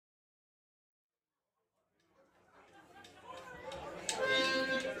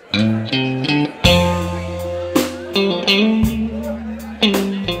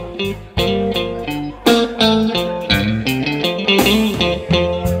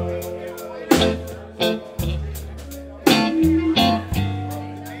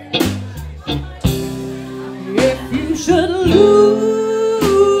If you should lose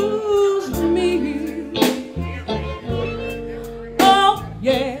me, oh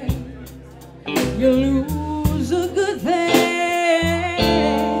yeah, you lose a good thing.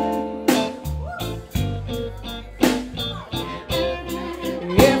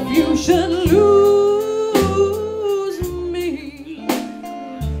 If you should lose me,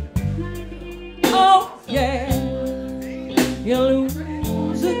 oh yeah, you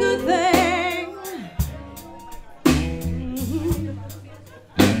lose a good thing.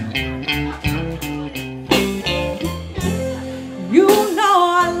 You know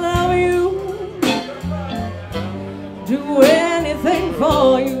I love you, do anything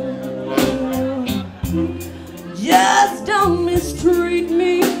for you. Just don't mistreat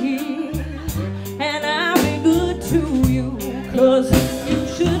me, and I'll be good to you. 'Cause if you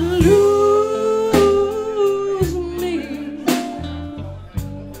should lose me,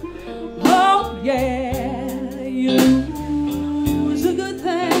 oh yeah, you lose a good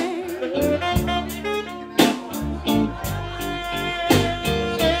thing.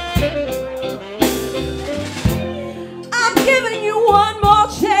 Giving you one more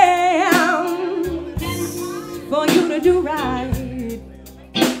chance for you to do right.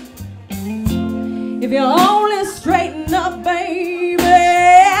 If you only straighten up, baby,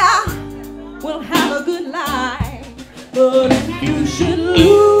 we'll have a good life. But if you should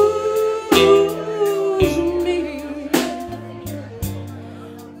lose me,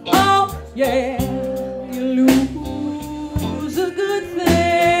 oh yeah, you lose a good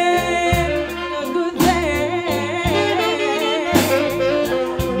thing, a good thing.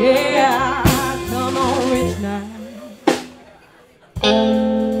 Yeah, come on, rich now.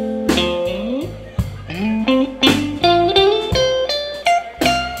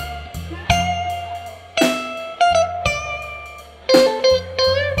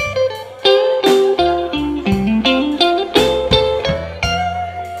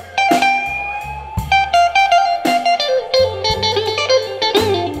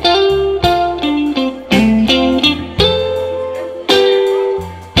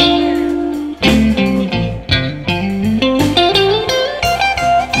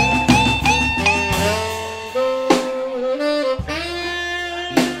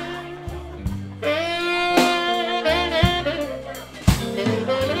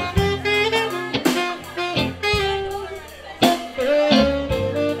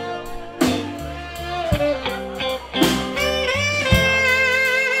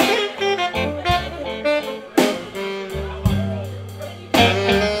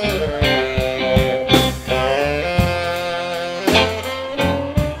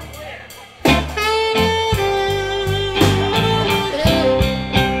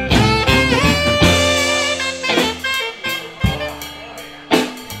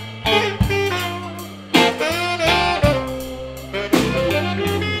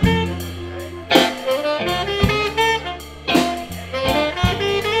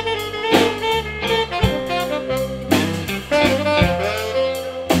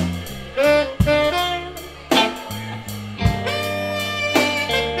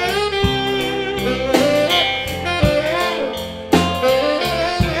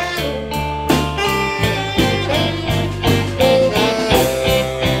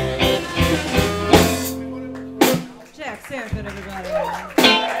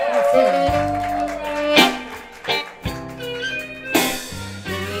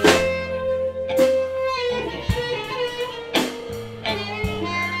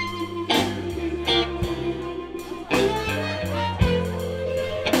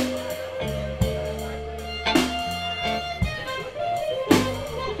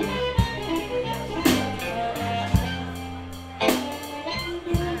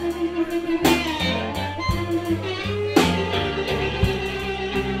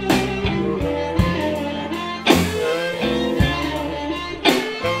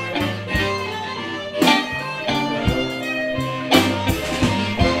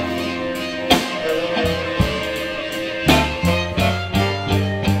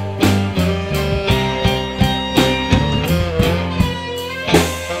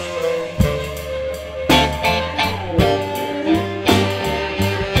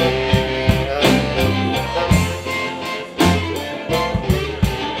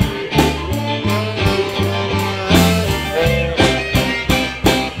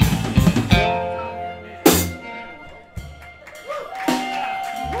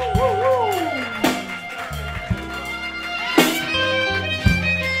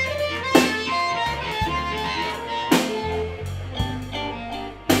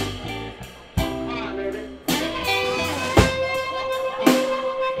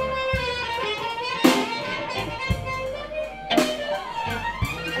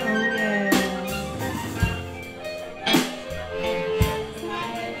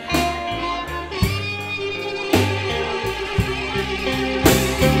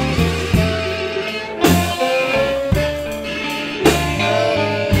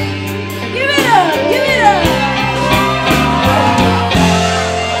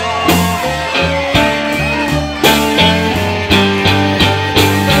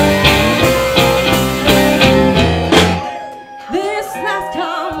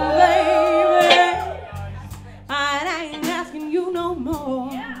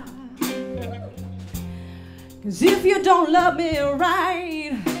 'Cause if you don't love me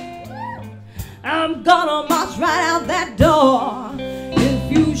right, I'm gonna march right out that door.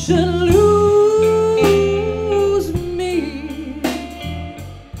 If you should lose me,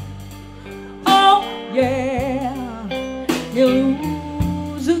 oh yeah, you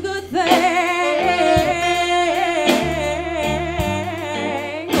lose a good thing.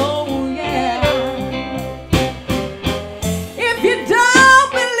 Oh yeah. If you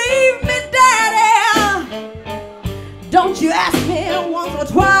don't believe me, Daddy, don't you ask me once or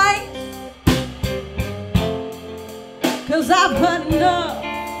twice. 'Cause I've heard enough,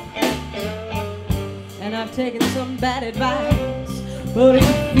 and I've taken some bad advice. But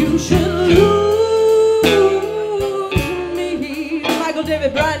if you should lose me, Michael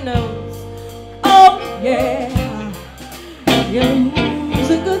David Bryan knows, oh yeah, you lose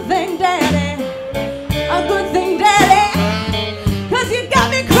a good thing, Daddy, a good thing, Daddy. 'Cause you got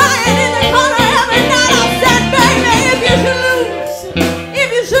me crying in the corner every night. I said, baby, if you should lose, if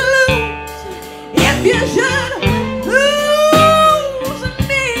you should lose, if you should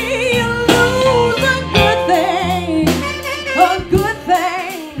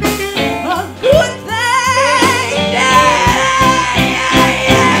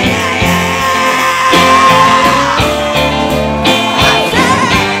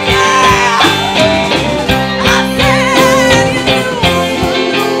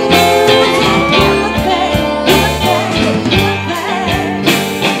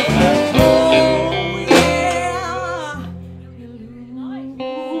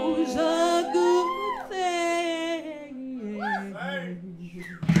a good thing.